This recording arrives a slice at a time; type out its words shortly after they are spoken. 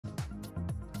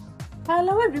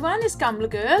Hello everyone, it's Gambler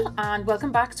Girl and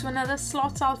welcome back to another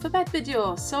Slots Alphabet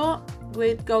video. So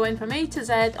we're going from A to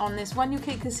Z on this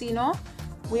 1UK casino.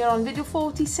 We are on video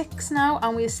 46 now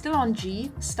and we're still on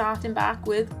G, starting back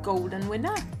with Golden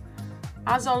Winner.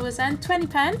 As always then, 20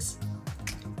 pence,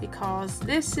 because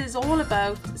this is all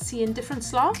about seeing different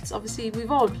slots. Obviously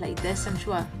we've all played this, I'm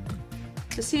sure.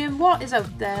 So seeing what is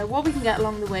out there, what we can get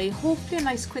along the way, hopefully a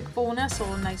nice quick bonus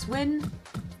or a nice win,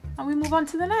 and we move on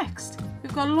to the next.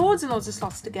 We've got loads and loads of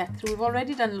slots to get through. We've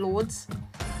already done loads.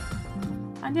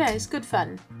 And yeah, it's good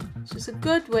fun. It's just a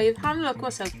good way of having a look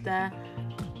what's out there.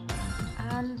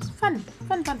 And fun.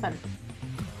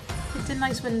 Hitting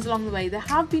nice wins along the way. There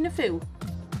have been a few.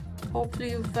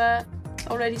 Hopefully you've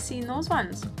already seen those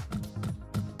ones.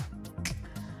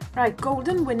 Right,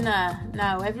 Golden Winner.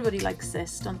 Now, everybody likes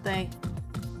this, don't they?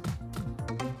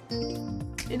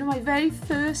 You know, my very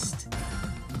first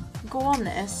go on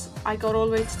this, I got all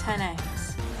the way to 10x.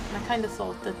 And I kind of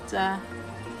thought that,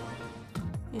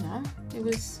 you know, it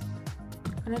was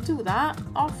going to do that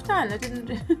often. I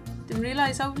didn't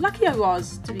realise how lucky I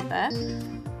was, to be fair.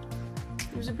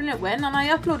 It was a brilliant win, and I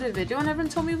uploaded a video and everyone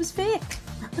told me it was fake.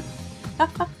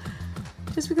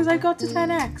 Just because I got to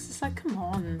 10x. It's like, come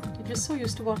on. You're just so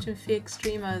used to watching fake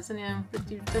streamers, and you know, that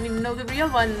you don't even know the real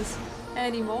ones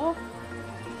anymore.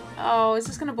 Oh, is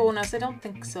this going to bonus? I don't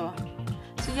think so.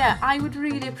 So yeah, I would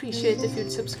really appreciate if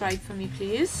you'd subscribe for me,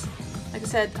 please. Like I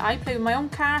said, I play with my own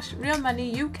cash, real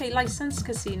money, UK licensed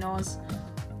casinos.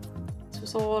 So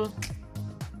it's all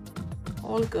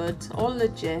good, all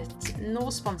legit, no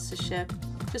sponsorship,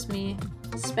 just me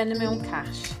spending my own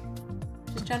cash.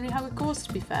 Just generally how it goes,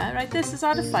 to be fair. Right, this is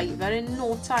at a fiver in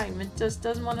no time. It just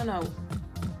doesn't want to know.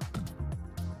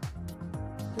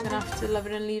 We're gonna have to love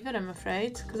it and leave it, I'm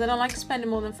afraid, because I don't like spending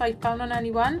more than £5 on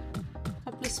anyone.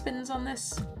 Couple of spins on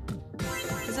this.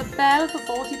 There's a bell for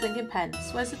 40 blinking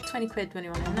pence. Where's the 20 quid when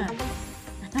you want it now?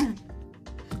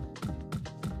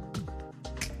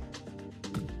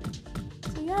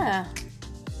 So yeah.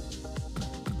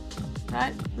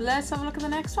 Right, let's have a look at the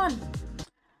next one.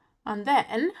 And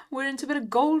then we're into a bit of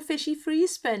Goldfishy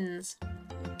Freespins.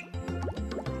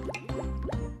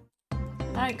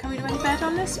 Right, can we do any better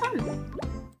on this one?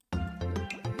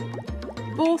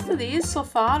 Both of these so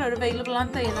far are available,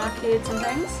 aren't they, in arcades and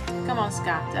things? Come on,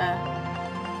 scatter.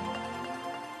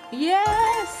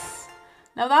 Yes!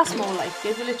 Now that's more like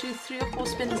it. We're literally 3 or 4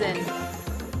 spins in.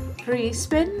 Free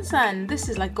spins then. This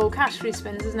is like gold cash free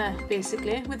spins, isn't it?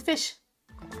 Basically, with fish.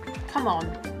 Come on.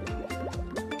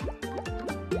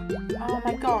 Oh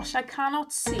my gosh, I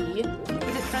cannot see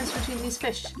the difference between these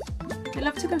fish. They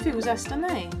love to confuse us, don't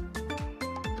they?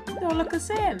 They all look the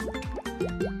same.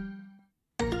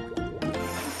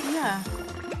 Yeah.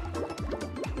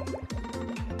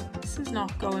 This is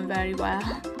not going very well.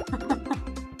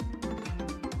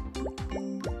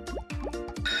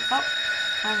 Oh,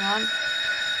 hang on.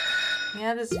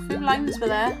 Yeah, there's a few lines for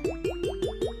there.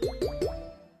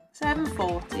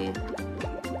 740.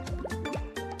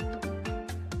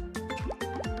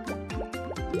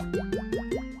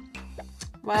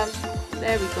 Well,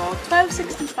 there we go.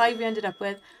 1265 we ended up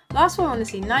with. Last one I want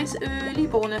to see. Nice early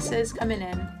bonuses coming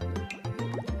in.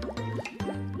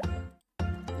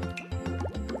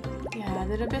 Yeah,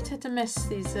 they're a bit hit and miss,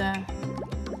 these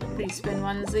free spin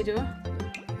ones, they do.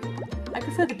 I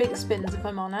prefer the big spins, if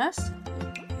I'm honest.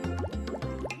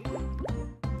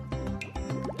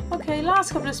 Okay,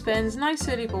 last couple of spins. Nice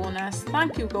early bonus.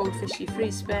 Thank you, Goldfishy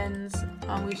Free Spins.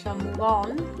 And we shall move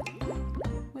on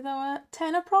with our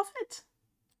tenner profit.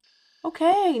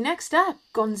 Okay, next up,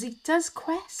 Gonzita's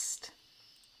Quest.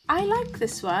 I like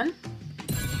this one.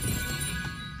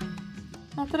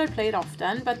 Not that I play it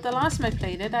often, but the last time I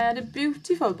played it, I had a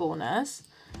beautiful bonus.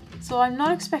 So I'm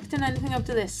not expecting anything up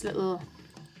to this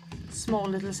small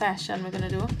little session we're going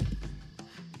to do.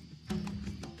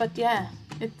 But yeah,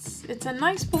 it's a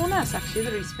nice bonus actually,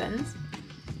 the respins.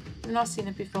 I've not seen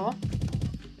it before.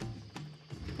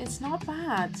 It's not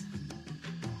bad.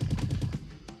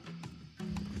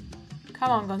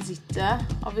 Come on, Gonzita.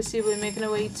 Obviously, we're making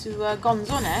our way to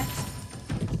Gonzo next.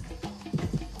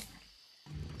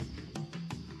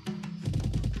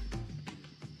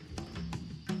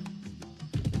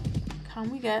 Can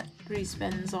we get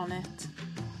respins on it?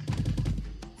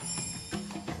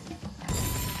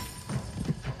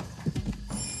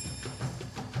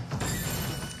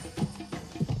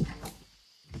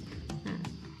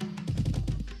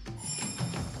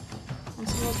 And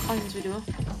some of those coins we do.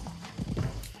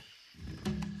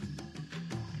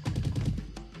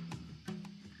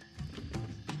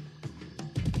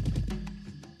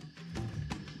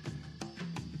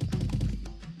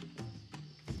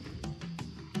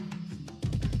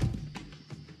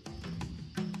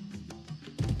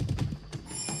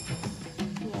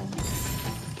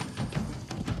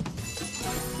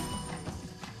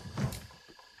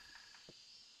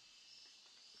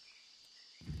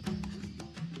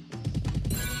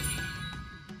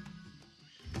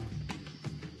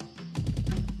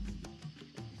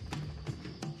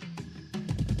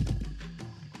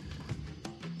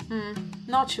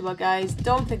 Not sure, guys.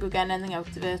 Don't think we're getting anything out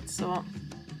of it, so...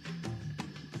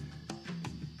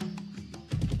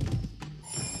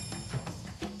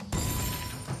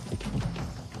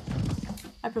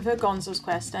 I prefer Gonzo's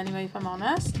quest anyway, if I'm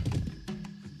honest.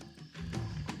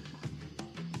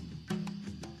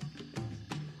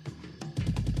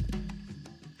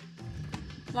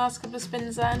 Last couple of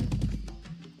spins then.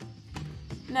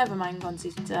 Never mind,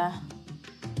 Gonzita.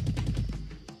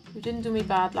 You didn't do me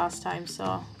bad last time,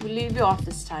 so we'll leave you off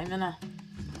this time, innit?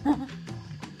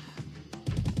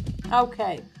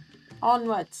 Okay,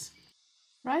 onwards.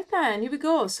 Right then, here we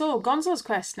go. So, Gonzo's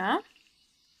quest now.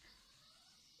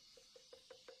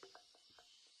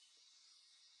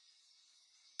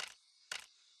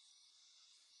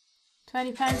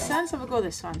 £20 so we'll go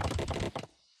this one.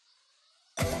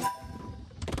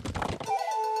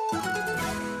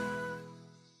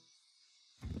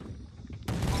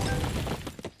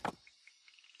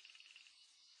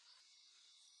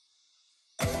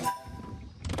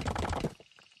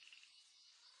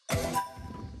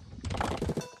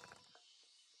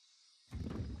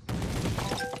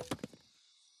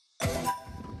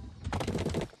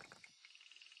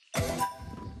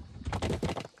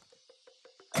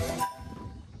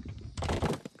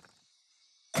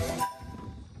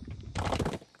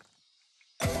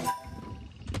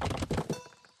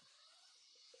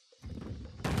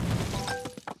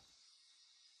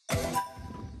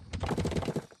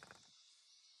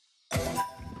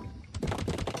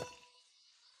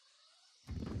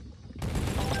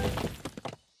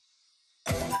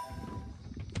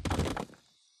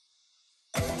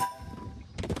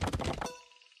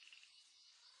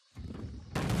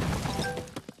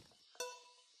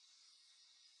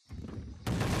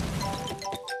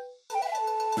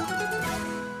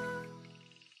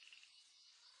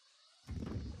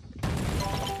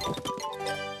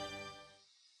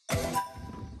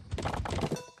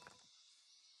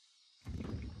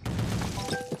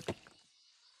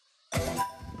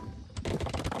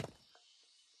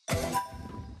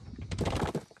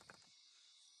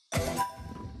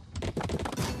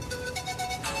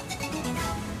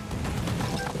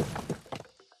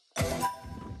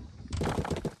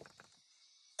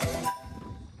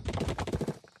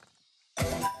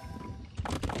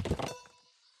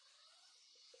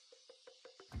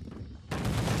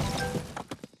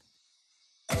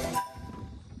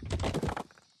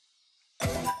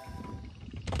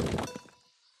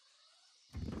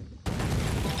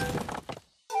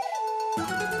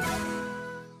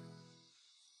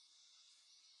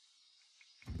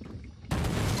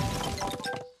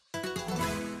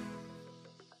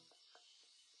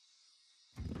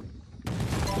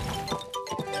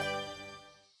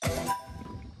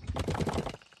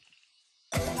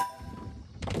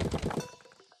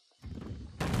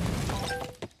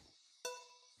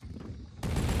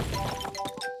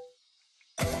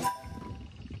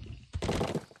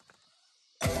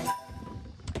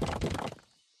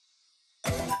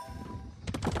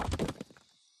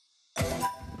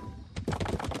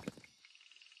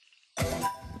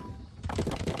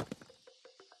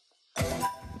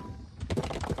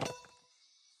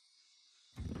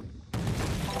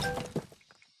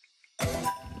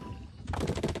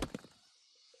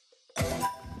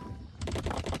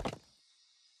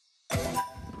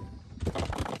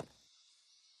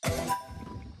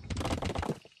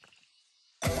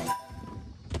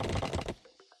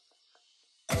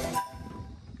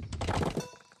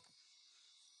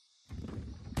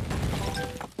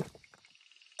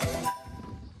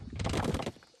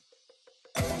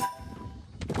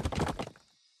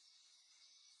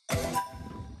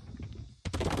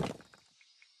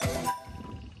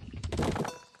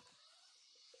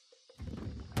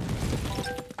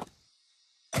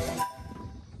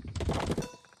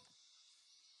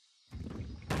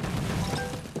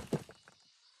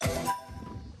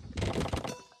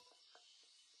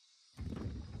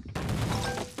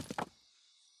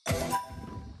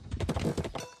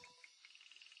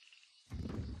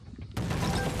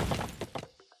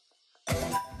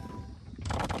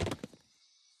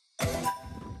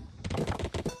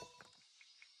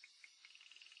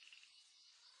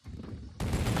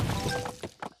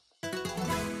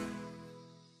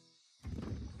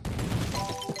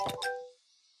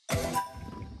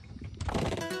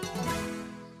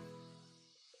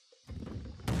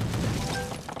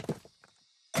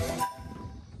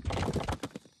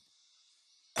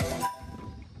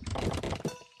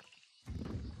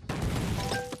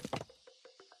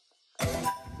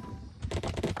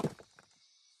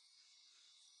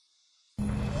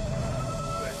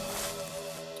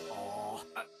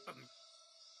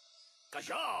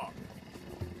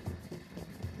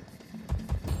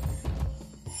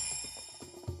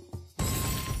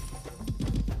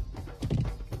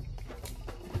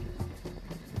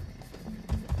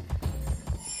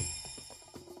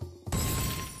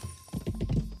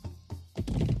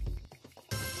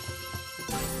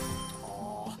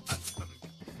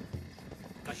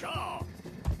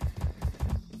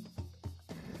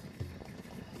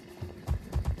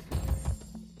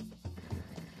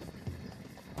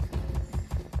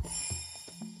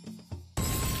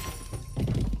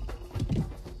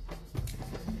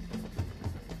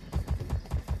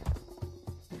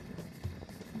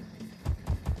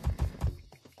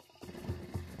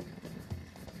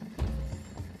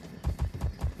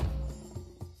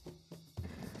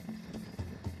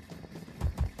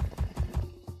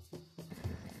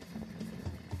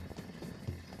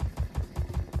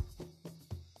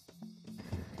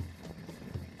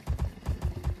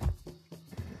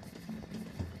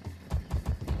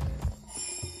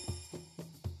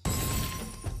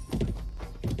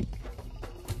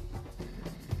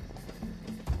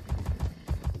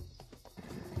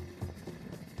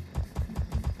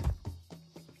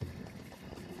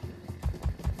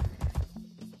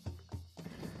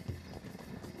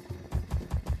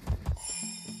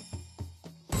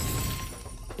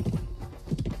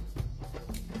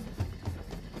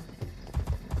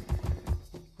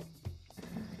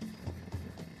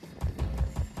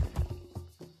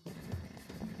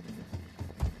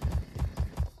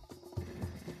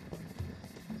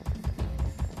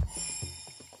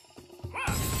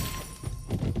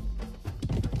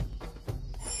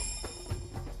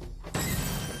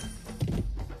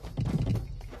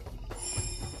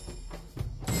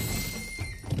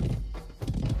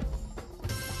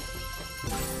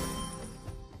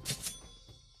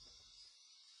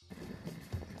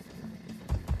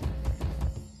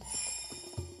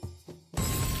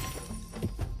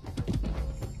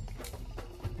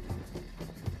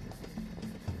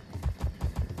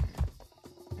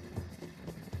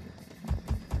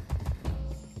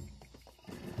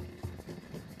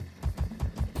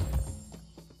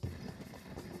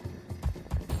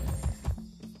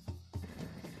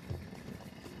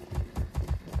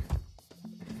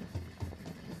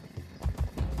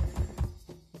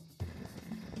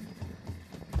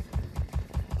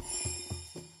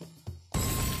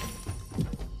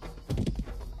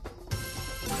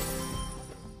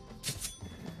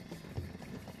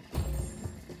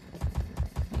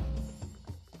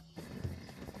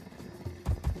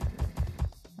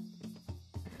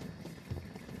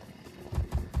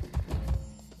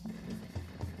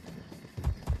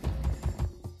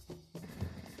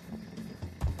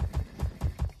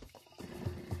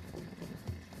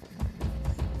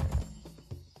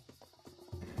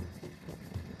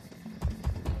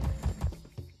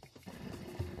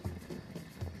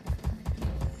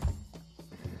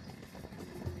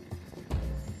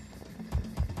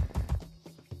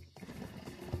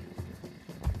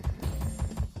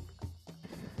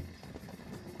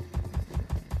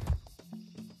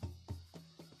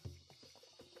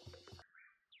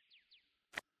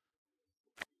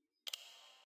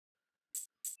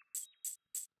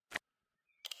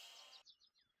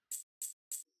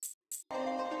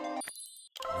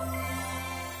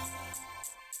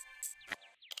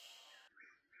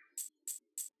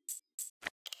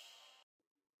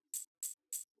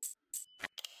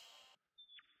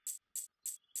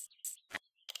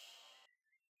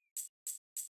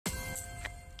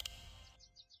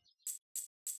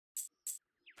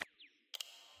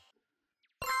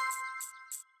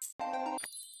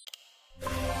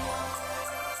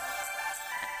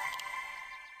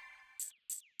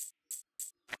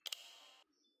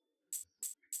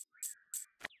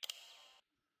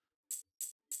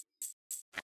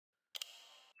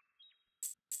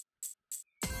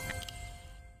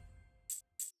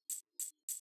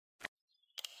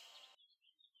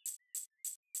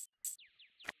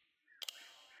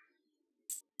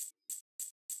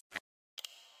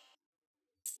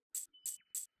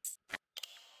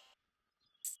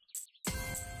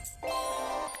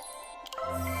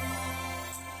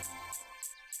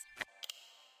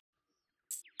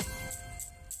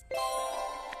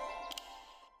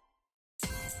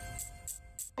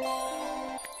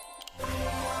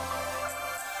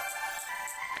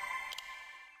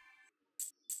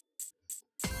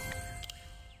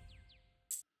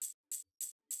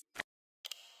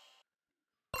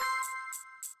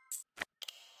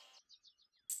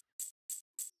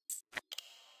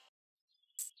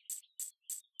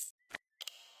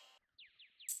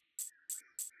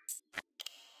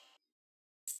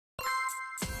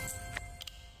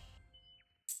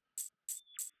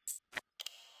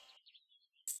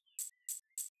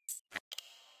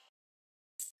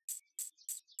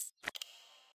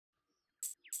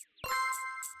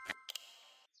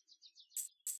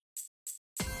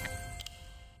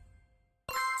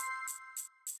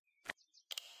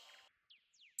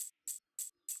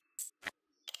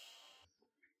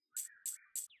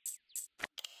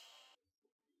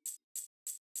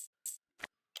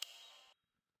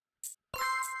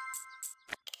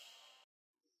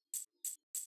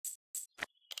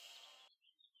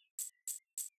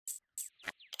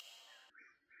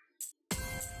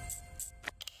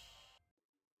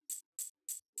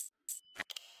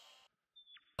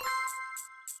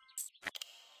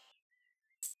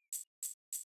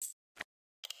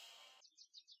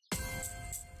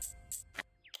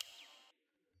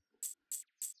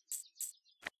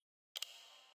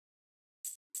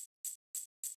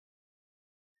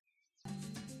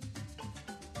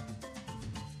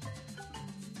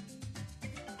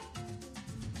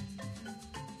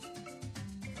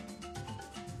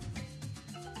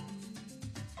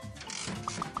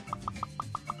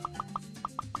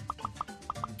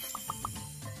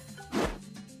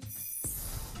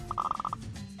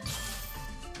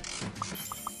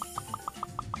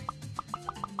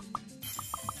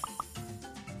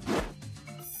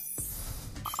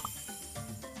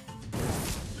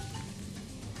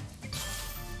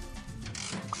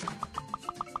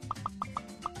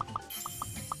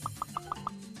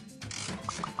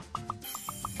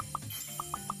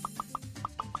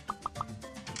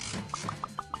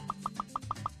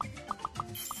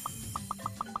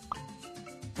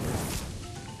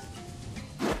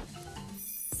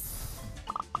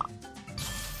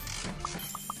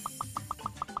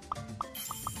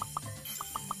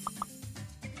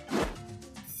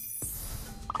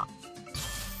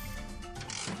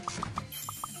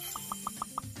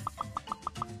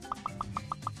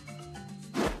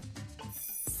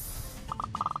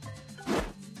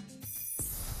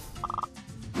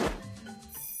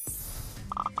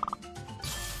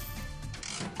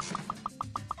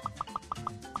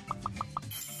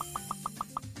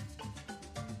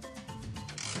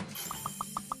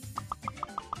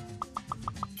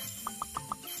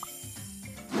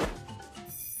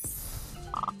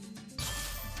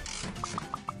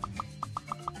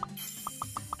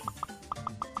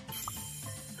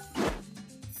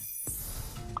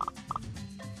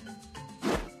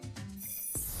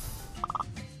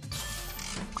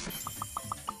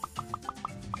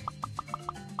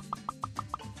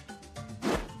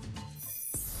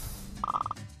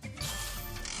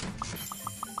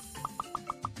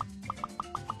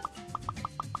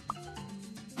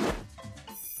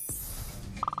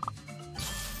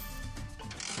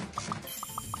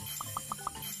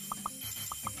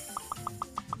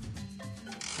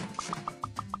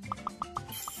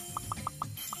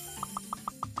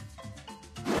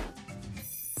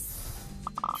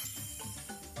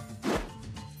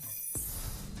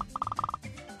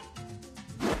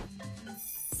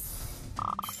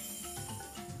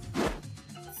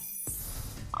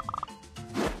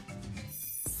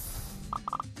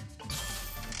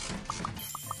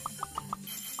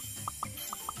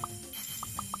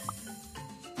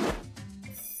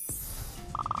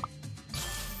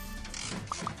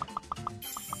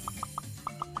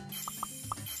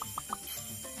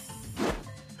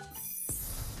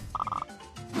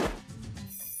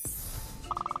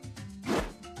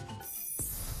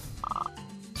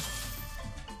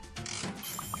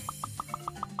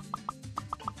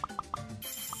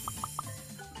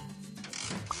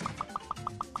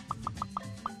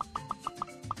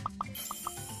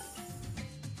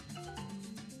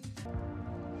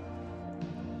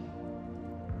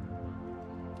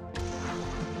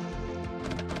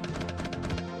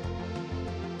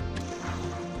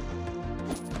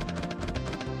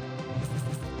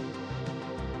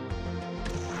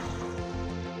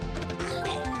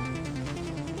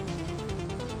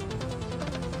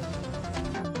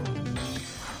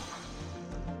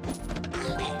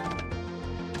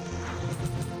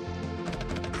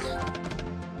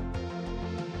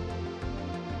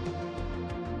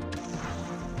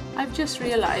 I've just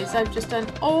realised I've just done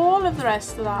all of the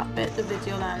rest of that bit of the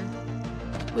video then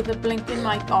with the blinking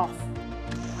mic off.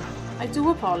 I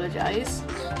do apologise.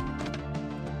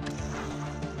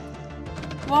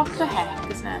 What the heck,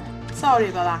 isn't it? Sorry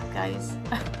about that, guys.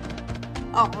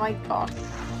 Oh my god.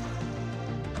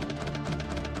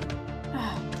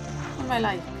 What am I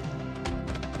like?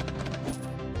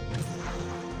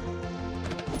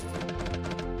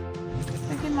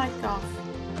 Blinking mic off.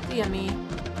 Dear me.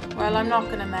 Well, I'm not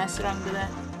going to mess around with it.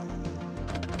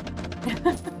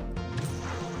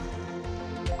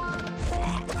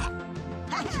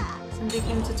 Somebody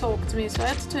came to talk to me, so I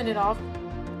had to turn it off.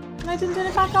 And I didn't turn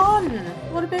it back on.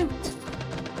 What about?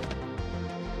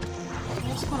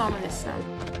 What's going on with this now?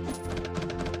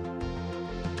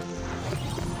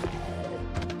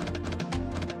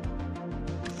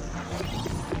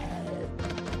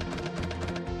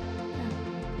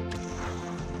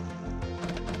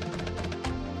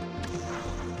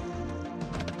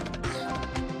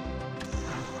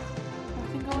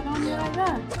 Nothing going on here like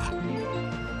that.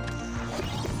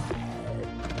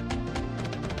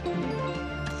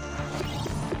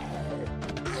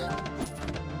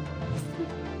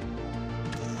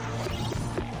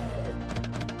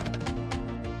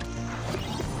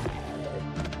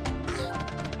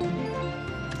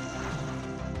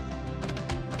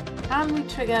 Can we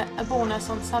trigger a bonus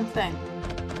on something?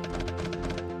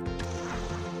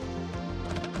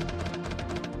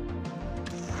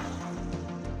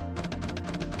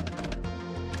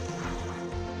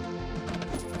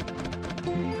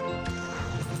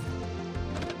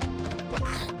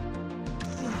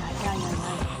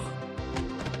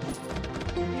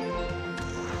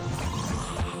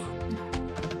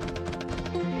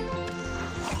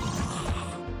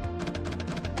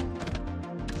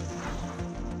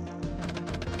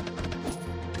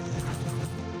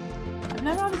 I've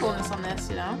never had a bonus on this,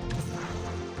 you know.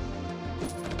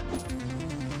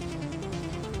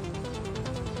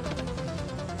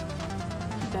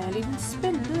 Barely even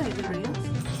spin, do they, the reels?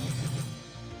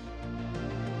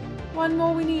 One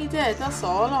more we needed, that's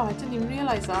all. Oh, I didn't even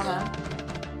realise that then.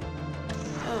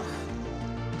 Ugh.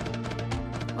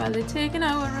 Well, they're taking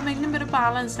out a remaining bit of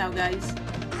balance now, guys.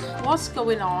 What's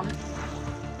going on?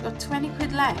 We've got 20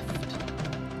 quid left.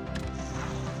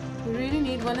 We really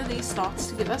need one of these slots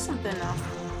to give us something now.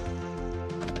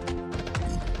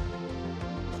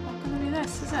 It's not going to be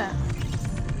this, is it?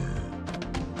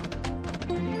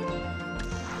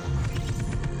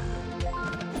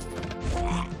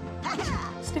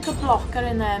 Stick a blocker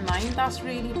in there, mind. That's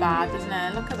really bad, isn't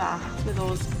it? Look at that, with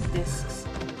those discs.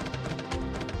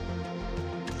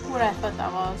 Poor effort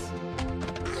that was.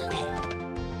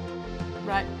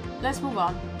 Right, let's move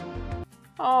on.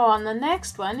 Oh, and the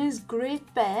next one is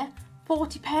Great Bear,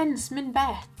 40 pence, min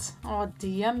bet. Oh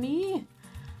dear me.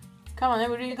 Come on then,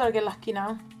 we really got to get lucky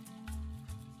now.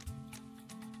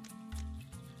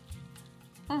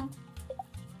 Come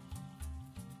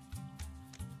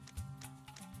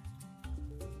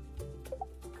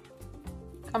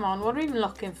on, what are we even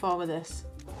looking for with this?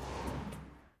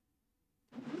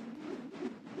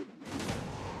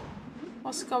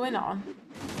 What's going on?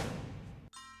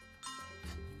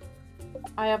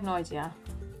 I have no idea.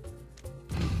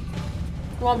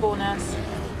 Go on, bonus.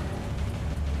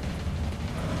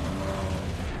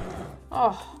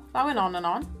 Oh, that went on and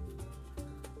on.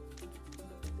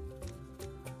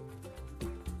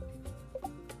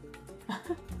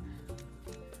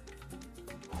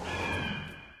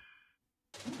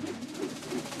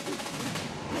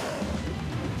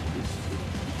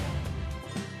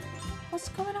 What's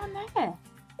going on there?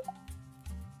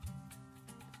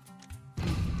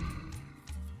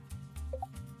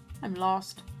 I'm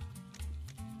lost.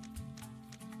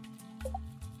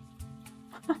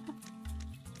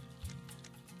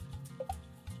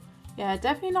 Yeah,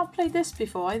 definitely not played this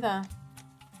before either.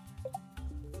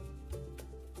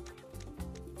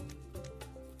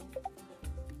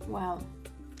 Well,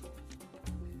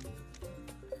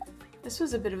 this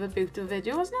was a bit of a beautiful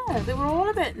video, wasn't it? They were all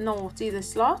a bit naughty,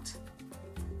 this lot.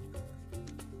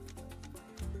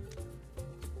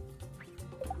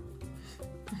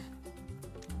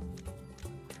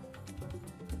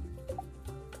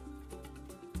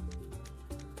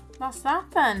 That's that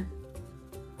then.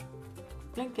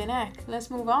 Blinking heck. Let's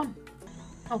move on.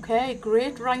 Okay,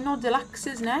 Great Rhino Deluxe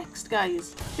is next,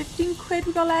 guys. 15 quid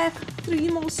we got left. 3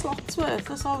 more slots worth.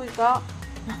 That's all we've got.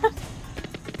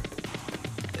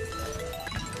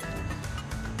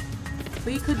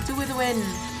 We could do with a win.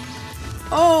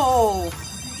 Oh!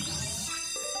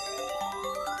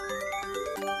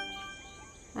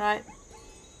 Right.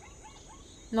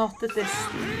 Not that this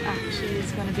actually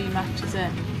is going to be much, is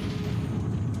it?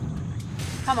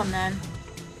 Come on then.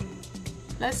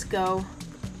 Let's go.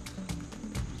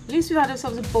 At least we've had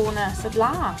ourselves a bonus at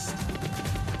last.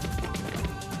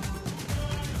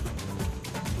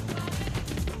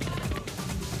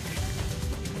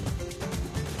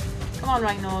 Come on,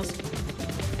 rhinos.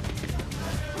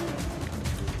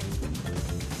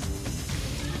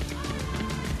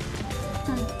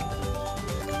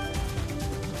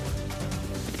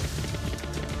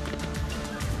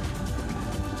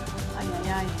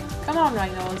 Come on,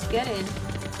 rhinos, get in.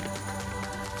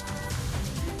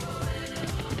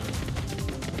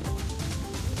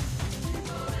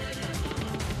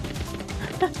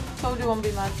 Told you won't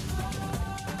be mad.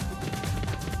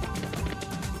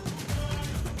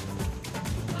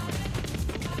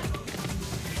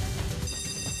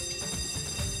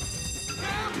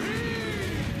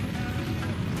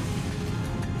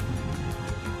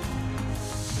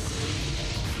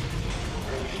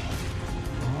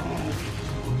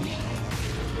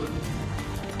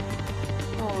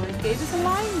 Gave us a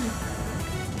line.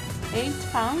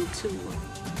 £8.2.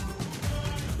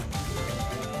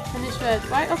 Finish red.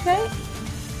 Right, okay.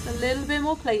 A little bit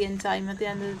more playing time at the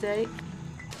end of the day.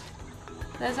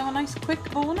 There's our nice quick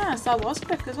bonus. That was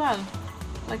quick as well.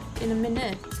 Like in a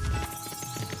minute.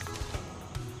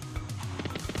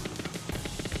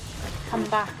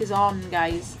 Comeback is on,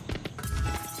 guys.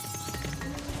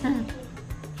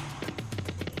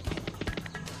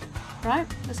 Right,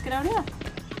 let's get out of here.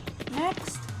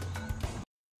 Next.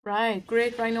 Right,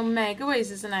 Great Rhino Megaways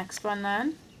is the next one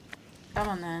then. Come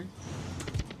on then.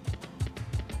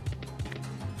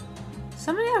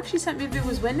 Somebody actually sent me who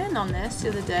was winning on this the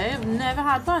other day. I've never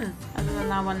had one other than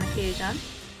that one occasion.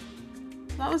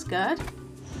 That was good.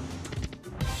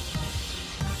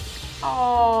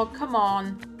 Oh, come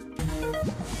on.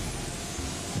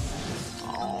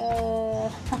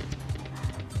 Oh.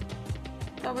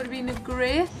 That would have been a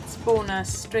great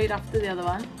bonus straight after the other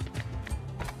one.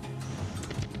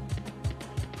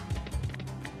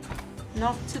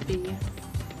 Not to be.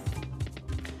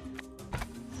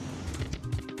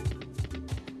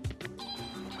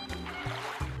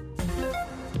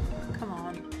 Come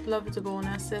on. Love the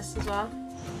bonus this as well.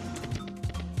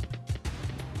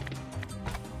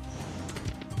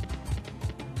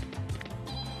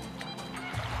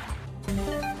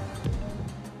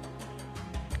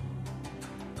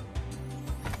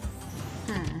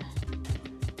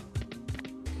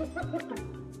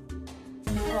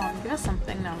 Come on, give us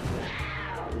something now.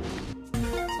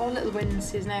 It's all little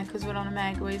wins, isn't it? Because we're on a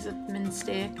Megaways at min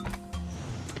stake.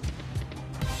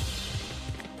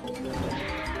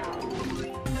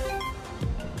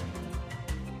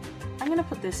 I'm going to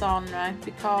put this on, right?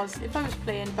 Because if I was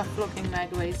playing Buffalo King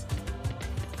Megaways,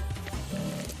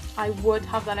 I would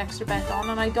have that extra bet on,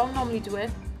 and I don't normally do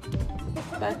it.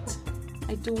 But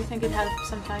I do think it helps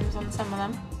sometimes on some of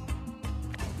them.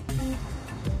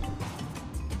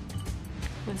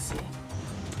 We'll see.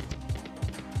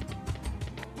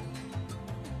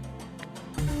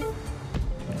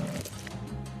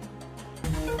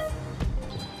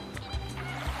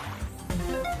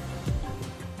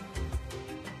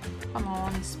 Come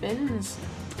on, spins.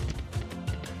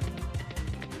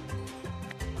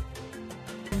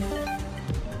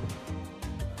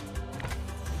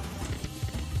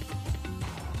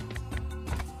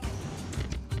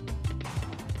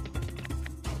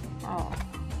 Oh.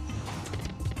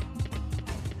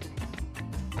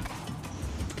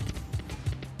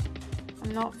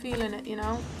 I'm not feeling it, you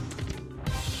know.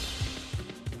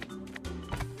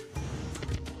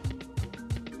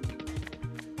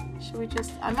 Should we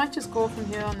just... I might just go from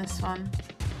here on this one.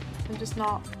 I'm just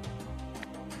not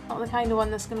the kind of one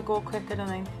that's going to go quick, I don't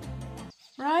think.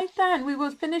 Right then, we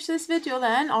will finish this video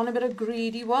then on a bit of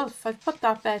Greedy Wolf. I've put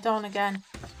that bet on again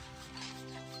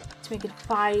to make it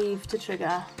 5 to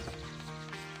trigger.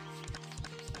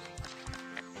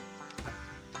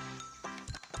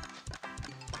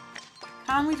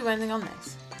 Can we do anything on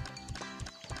this?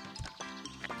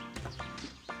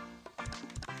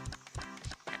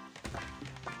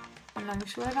 I'm not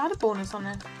sure I've had a bonus on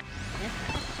it.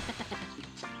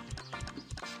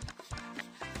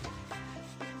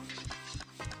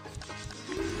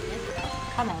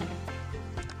 Come on.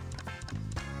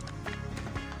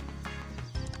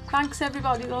 Thanks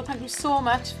everybody though, thank you so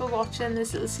much for watching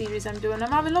this little series I'm doing.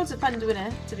 I'm having loads of fun doing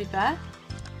it, to be fair.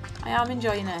 I am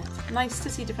enjoying it. Nice to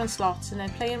see different slots and then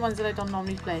playing ones that I don't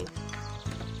normally play.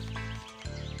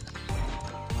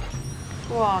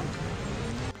 Go on.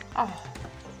 Oh.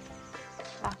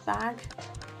 That bag.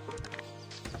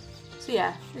 So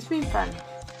yeah, it's been fun.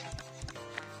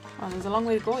 Oh, there's a long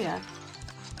way to go yet.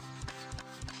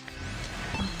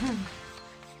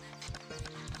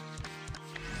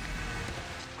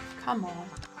 Come on.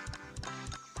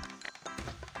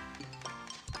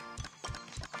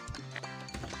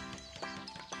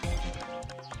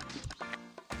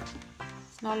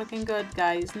 It's not looking good,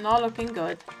 guys. Not looking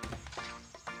good.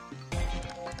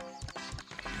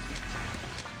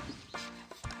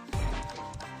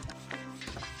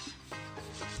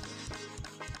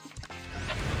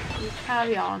 You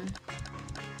carry on.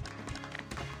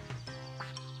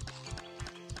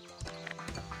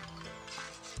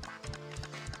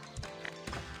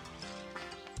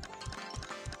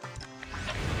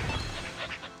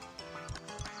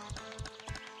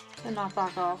 Turn that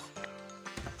back off.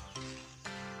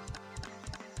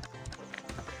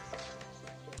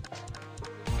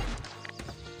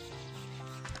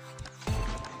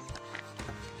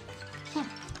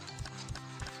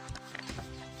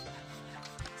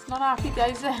 It's not happy,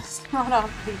 guys. It's not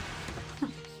happy.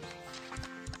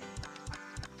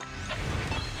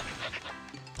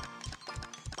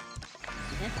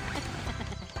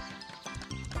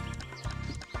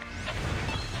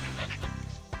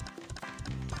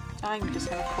 I'm just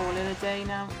going to call it a day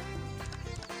now.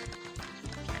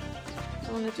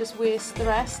 Don't want to just waste the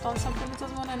rest on something that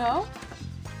doesn't want to know.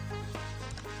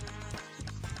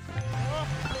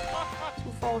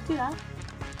 240 that.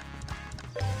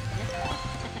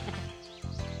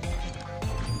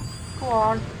 Go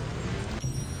on.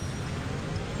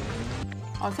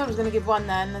 Oh, I thought I was going to give one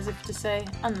then, as if to say,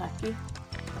 unlucky.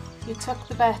 You took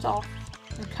the bet off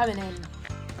and coming in.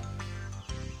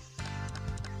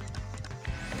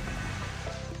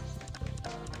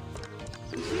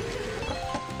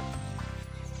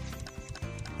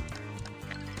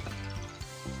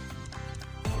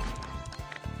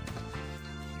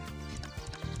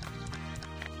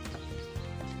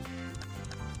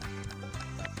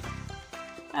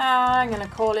 I'm going to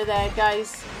call it there,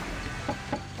 guys.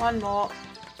 One more.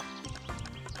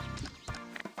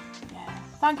 Yeah.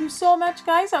 Thank you so much,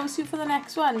 guys. I will see you for the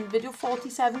next one. Video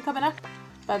 47 coming up.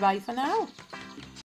 Bye-bye for now.